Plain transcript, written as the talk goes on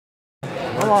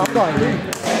1, 2, 3, 4, 5.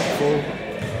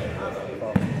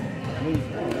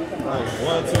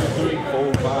 1, 2, 3,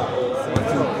 4, 5. 1,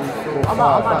 2, 3, 4, 5. I'm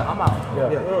out.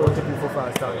 Yeah. 1, 2, 3, 4,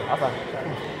 5. Start.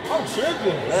 I'm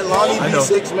tripping. Let Lonnie be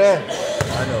 6 man.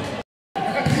 I know.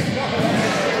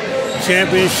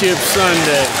 Championship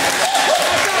Sunday.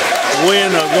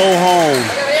 Win or go home.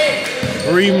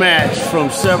 Rematch from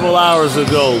several hours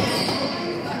ago,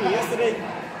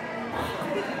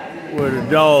 where the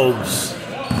Dogs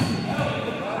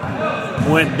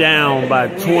went down by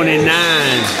 29.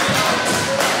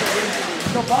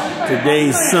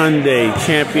 Today's Sunday,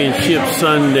 Championship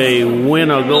Sunday,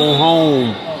 win or go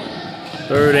home.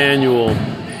 3rd annual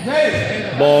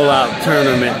ball out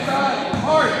tournament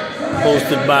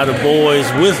hosted by the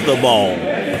boys with the ball.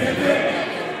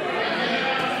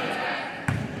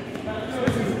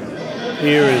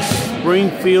 Here is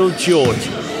Springfield,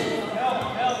 Georgia.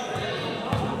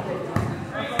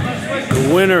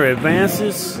 The winner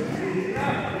advances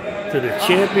to the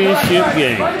championship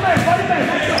game.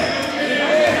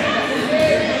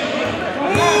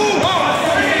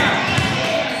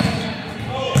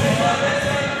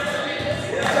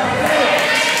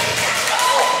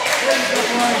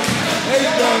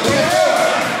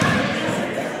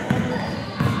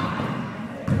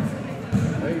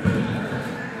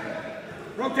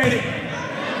 Rotate it.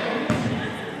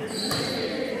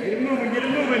 Get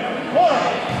it moving. Hold on.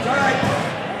 It's all right.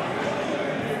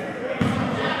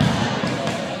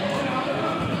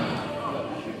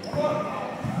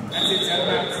 That's it, set him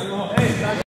out. Hey,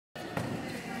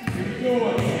 here we go.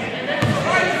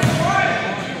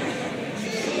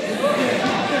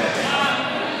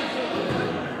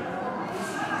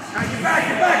 Get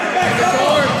back.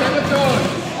 Take the charge.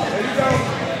 There you go.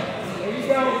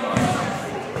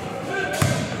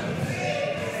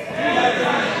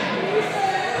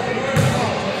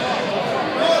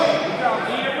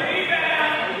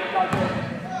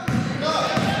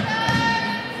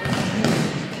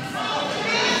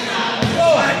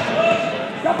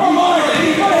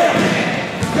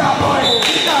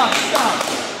 Stop.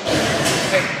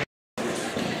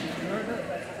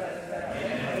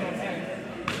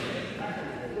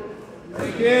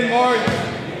 Take in, Mark.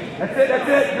 That's it.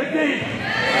 Good deep.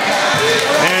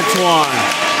 Antoine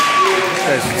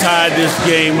has tied this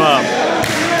game up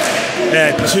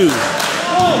at 2.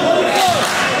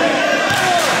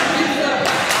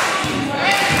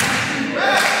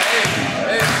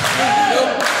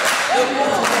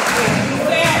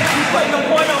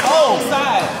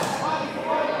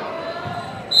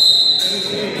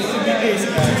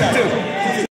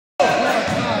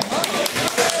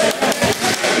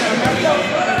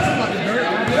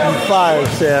 Fire,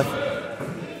 Seth.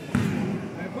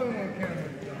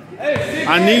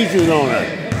 I need you on it.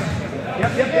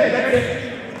 Yep, that's it.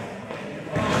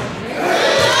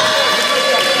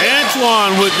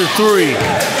 Antoine with the 3.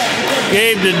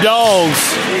 Gave the Dogs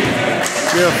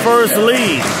their first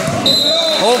lead.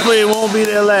 Hopefully it won't be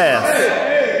their last.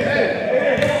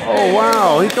 Oh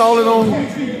wow, he called it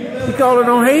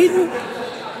on Hayden?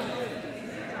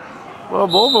 Well,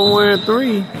 both of them wearing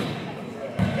 3.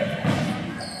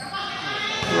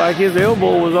 Like his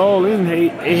elbow was all in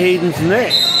Hayden's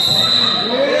neck.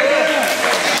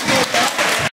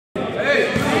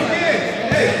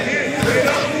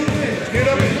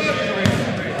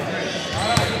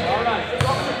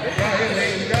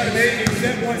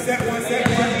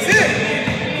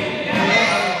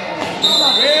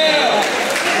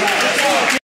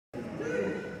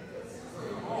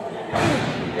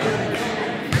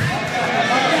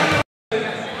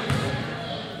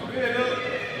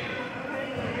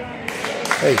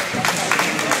 Hey.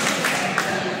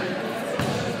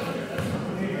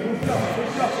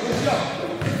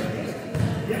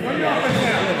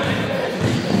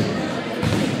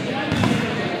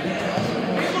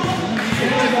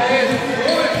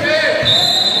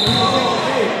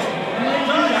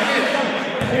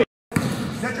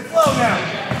 Set your flow now.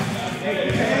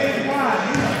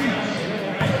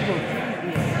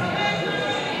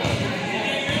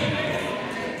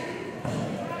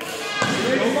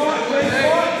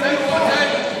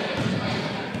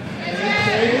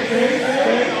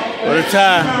 What a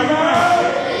tie.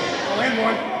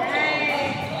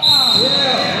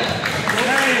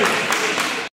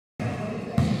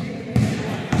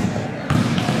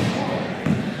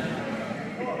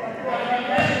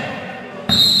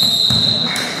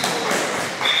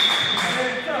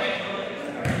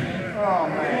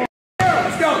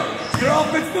 Let's go. Get your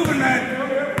offense moving, man.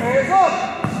 Hands up.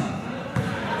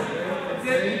 That's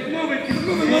it. Keep it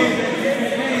moving.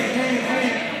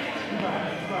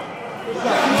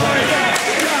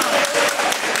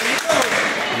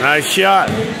 Nice shot.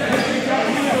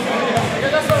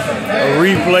 A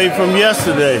replay from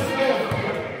yesterday.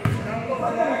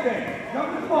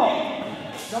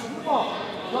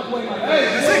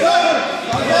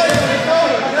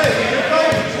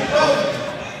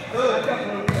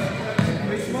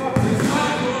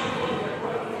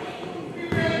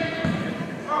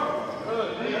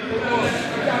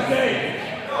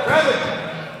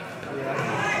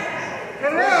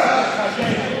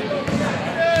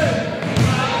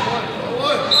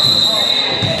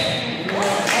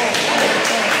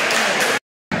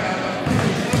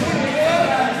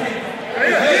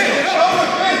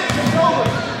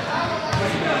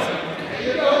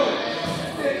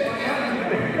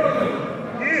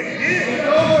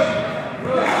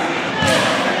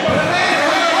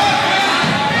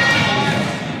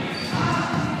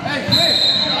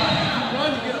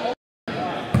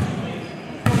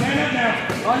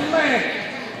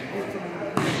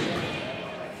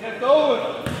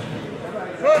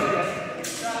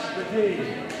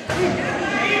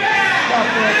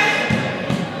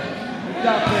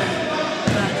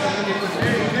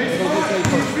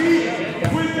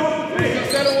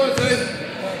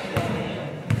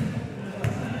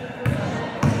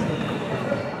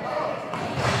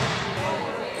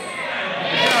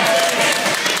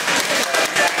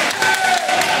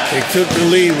 They took the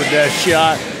lead with that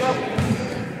shot.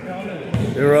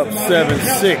 They're up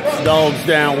 7-6. Dogs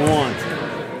down 1.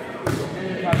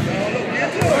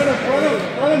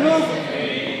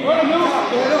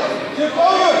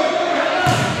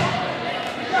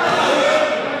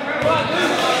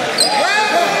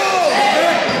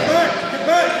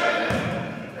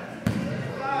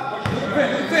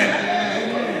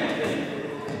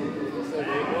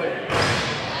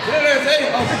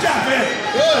 Good job, man.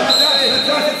 Good.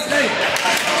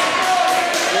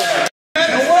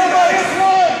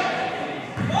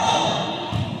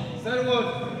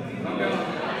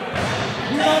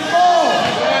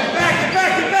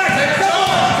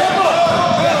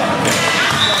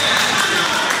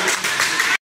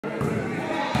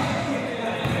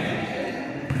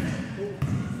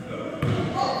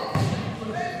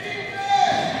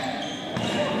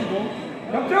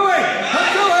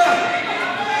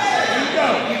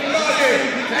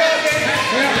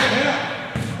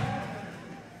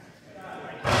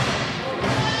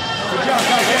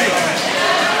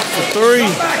 Three.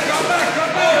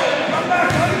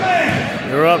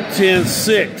 They're up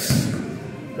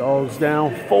 10-6. Dogs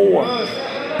down 4.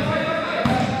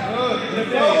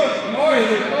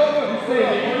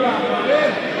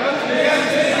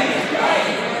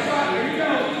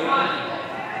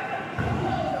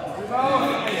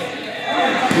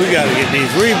 We got to get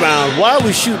these rebounds. Why are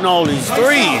we shooting all these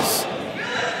threes?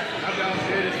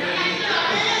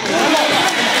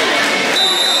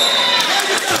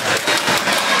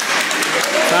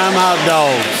 Timeout,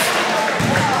 dogs.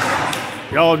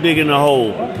 Y'all digging the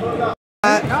hole.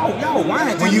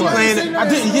 When you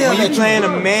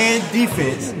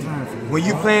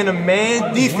playing, a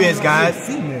man defense, guys,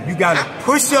 you gotta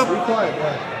push up.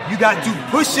 You got to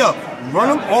push up. Run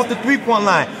them off the three-point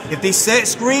line. If they set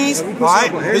screens, all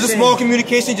right, there's a small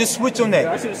communication, just switch on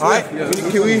that. All right?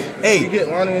 Can we get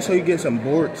Lonnie so you get some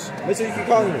boards? Make sure you can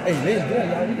call him.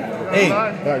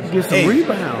 Get some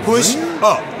rebounds. Push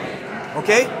up.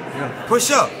 Okay?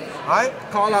 Push up. All right?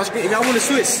 Call out screen. If y'all want to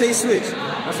switch, say switch.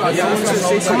 That's why y'all want to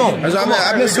say switch. Come on.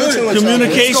 I've been switching with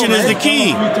communication is the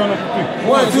key.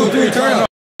 1, 2, 3, turn up.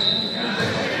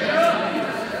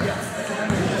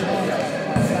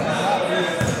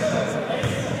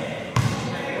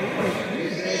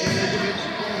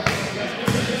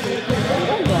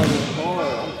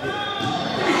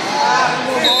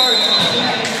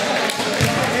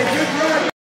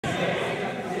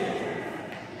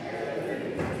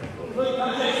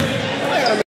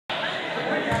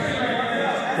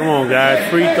 Come on, guys.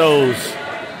 Free throws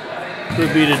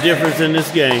could be the difference in this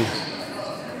game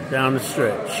down the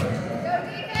stretch.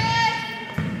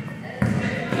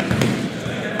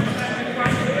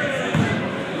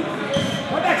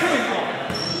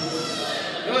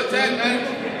 Good tag, man.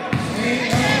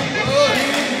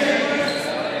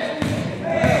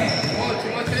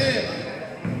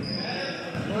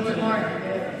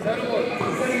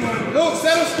 Luke,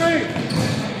 settle screen.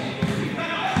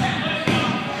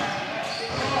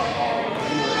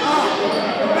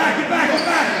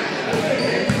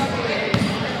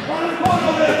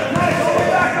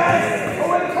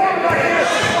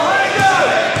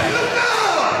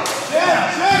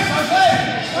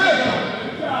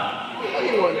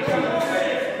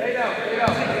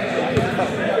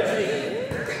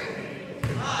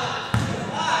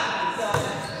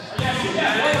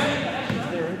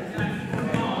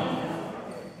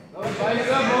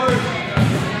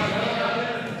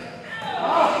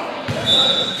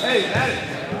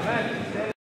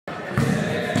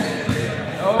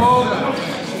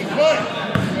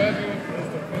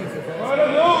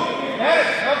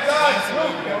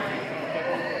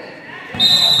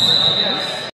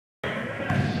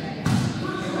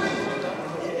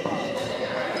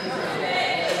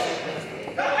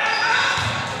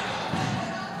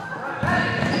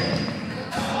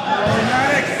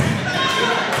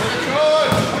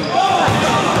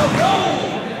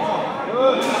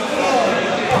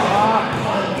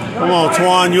 Come on,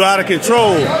 Twan, you out of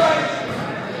control.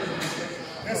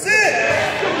 That's it.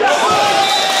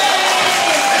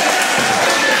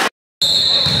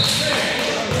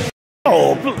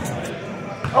 Oh,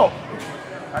 oh.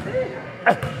 I did.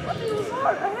 I think it was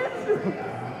hard. I had to.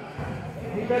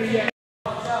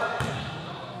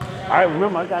 I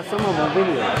remember I got some of them on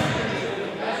video.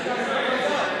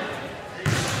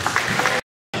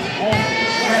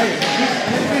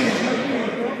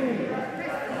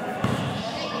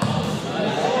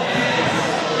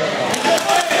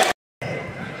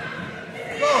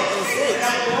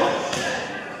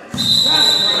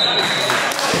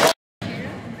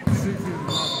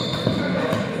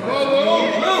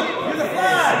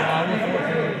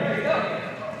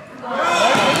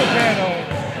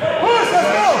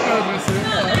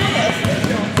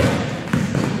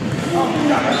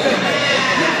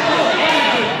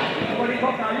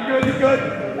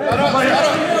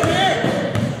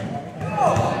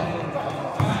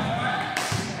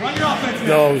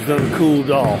 Dogs done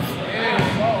cooled off.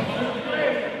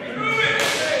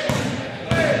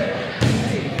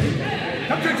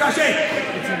 Come to it, Josh.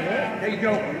 There you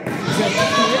go.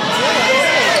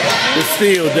 Good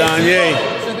steal, Danye.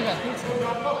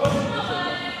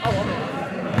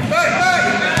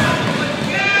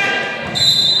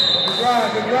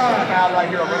 Good run. Foul right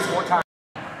here. Let's more time.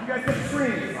 You guys get the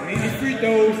screen. I need these free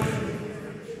throws.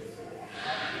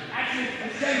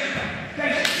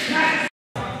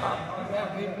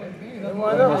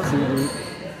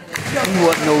 He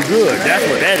wasn't no good. That's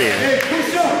what that is.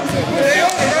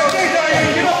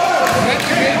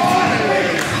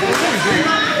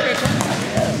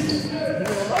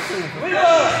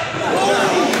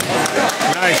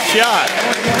 Nice shot.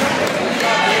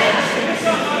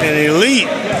 And Elite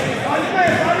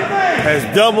has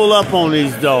doubled up on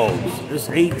these dogs. It's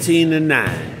 18-9.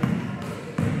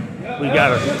 We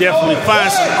gotta definitely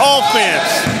find some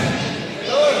offense.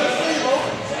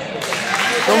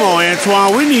 Come on,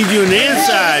 Antoine. We need you in the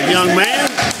inside, young man.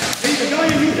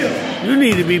 You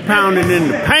need to be pounding in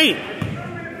the paint.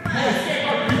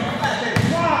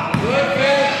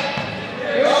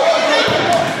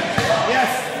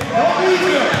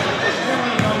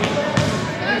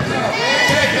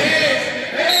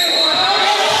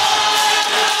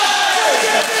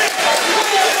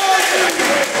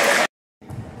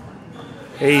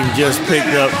 Aiden just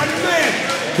picked up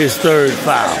his third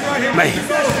foul. Man.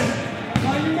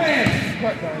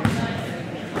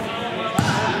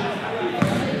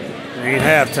 Ain't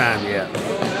halftime yet.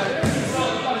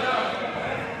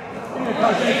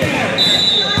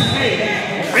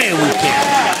 Man, we can't.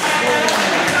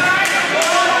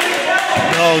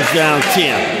 Dogs down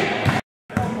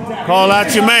 10. Call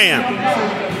out your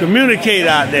man. Communicate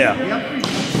out there. Run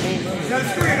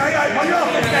your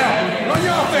offense now. Run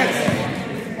your offense.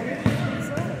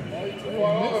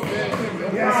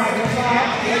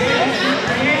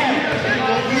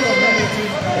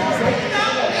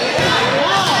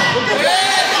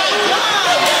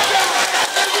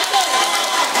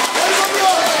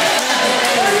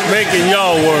 Making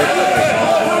y'all work.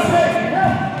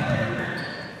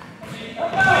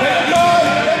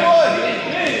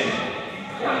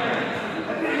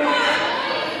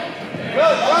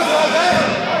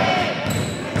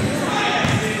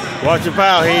 Watch your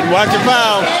foul, Hayden. Watch your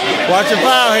foul. Watch your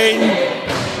foul, Hayden.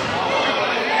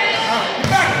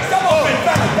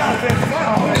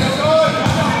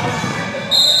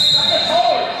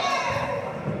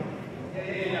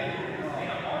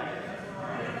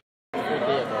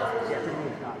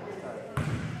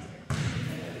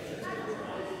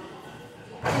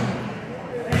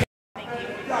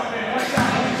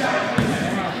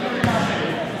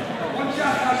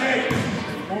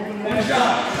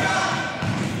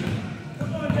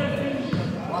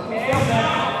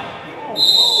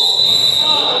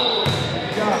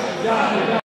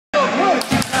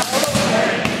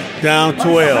 Down 12.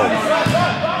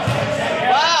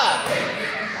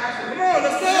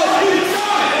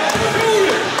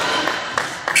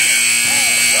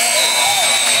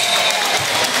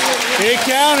 It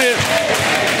counted.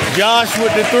 Josh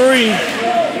with the 3.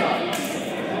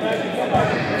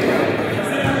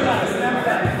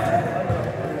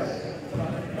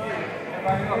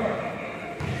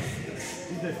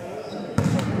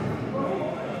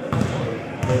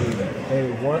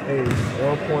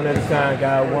 One point at a time,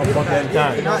 guys. One buck at a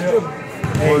time.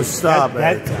 Hey, One stop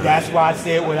at a time. That's why I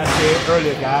said what I said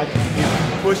earlier, guys. If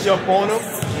you push up on them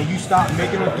and you start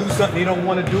making them do something they don't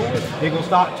want to do, they're going to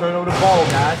start turning over the ball,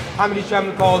 guys. How many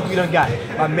traveling calls we done got?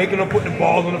 By making them put the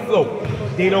ball on the floor.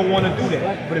 They don't want to do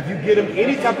that. But if you get them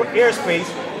any type of airspace,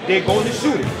 they're going to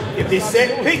shoot it. If they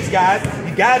set picks, guys,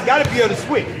 you guys got to be able to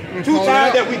switch. 2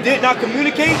 times that we did not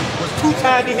communicate was 2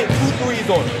 times they hit 2 threes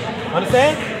on it.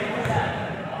 Understand?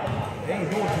 They ain't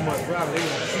doing too much driving. They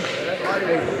want to shoot. That's why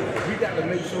we got to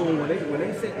make sure when they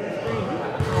set these screens, we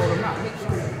got to call them out. Make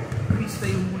sure we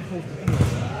stay who we're supposed to be.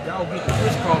 Y'all get the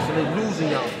crisscross and they losing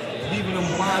y'all. Leaving them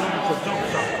wide open for jump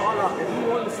shots. Call out. If you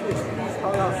want to switch,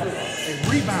 call out switch. And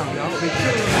rebound, y'all. They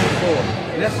killing on the board.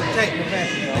 Let's attack the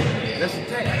basket, y'all. Let's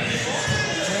attack.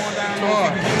 On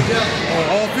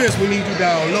offense, we need you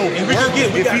down low. And we got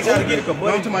to try to get a couple.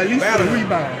 At least on the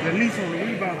rebound. At least on the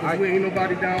rebound, because we ain't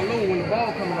nobody down low when the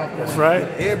ball coming off. That's right.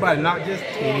 Everybody, not just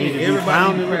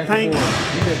everybody in the paint. You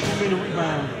got too many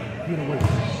rebounds. Get away.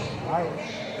 All right.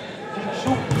 Keep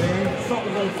shooting, man.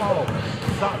 Something's gonna fall.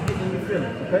 Stop getting in your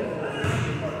feelings, okay?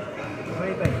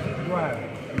 Same thing. Keep driving.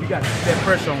 You got to keep that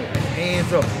pressure on.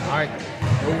 Hands up. All right.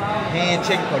 No hand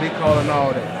check, because they calling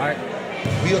all that. All right.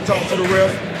 We'll talk to the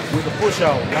ref with the push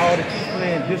off. Y'all to keep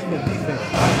playing discipline defense.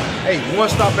 Hey, one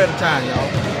stop at a time, y'all.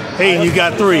 Hey, you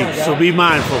got 3, so be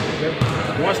mindful.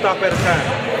 One stop at a time.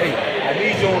 Hey, I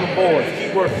need you on the boards.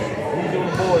 Keep working. I need you on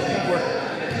the boards. Keep working.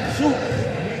 Shoot. I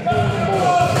need you on the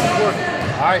boards. Keep working.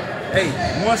 All right. Hey,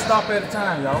 one stop at a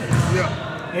time, y'all.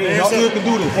 Yeah. Hey, y'all can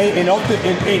do this. Hey, and off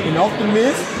the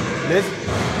miss,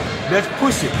 let's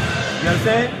push it. You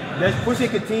understand? Let's push it,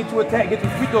 continue to attack, get to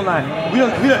the free throw line. We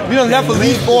done left at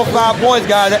least 4 or 5 points,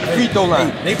 guys, at the free throw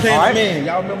line. They playing the man.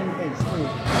 Y'all remember the thing.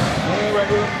 Man right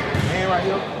here. Man right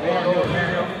here. Man right here. Man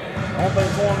here. Only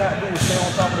thing going got to do is stay on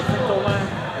top of the free throw line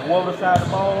and whoever side the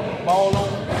ball on,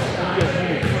 and just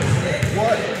move.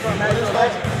 What? Magic? No,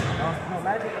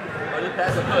 Magic?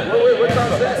 Wait, what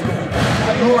time is that?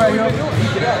 You right here. You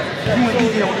and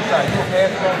DJ on this side. You a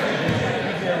pass ball.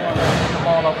 DJ run the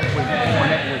ball off this way. You going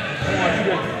that way. You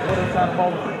just go inside the ball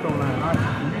with the free throw line. All right?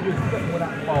 You just cut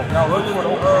without the ball. Y'all look for the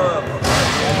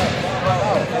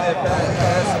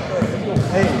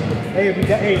Hey, we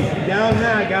down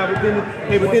now, guys.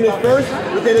 Within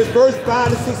his first 5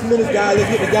 to 6 minutes, guys, let's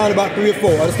get it down about 3 or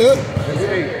 4. Understood?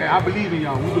 Hey, I believe in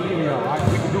y'all. We believe in y'all. All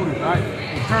right? We can do this. All right?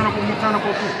 Turn up on me. Turn up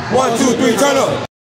on 2. 1, 2, 3, turn up.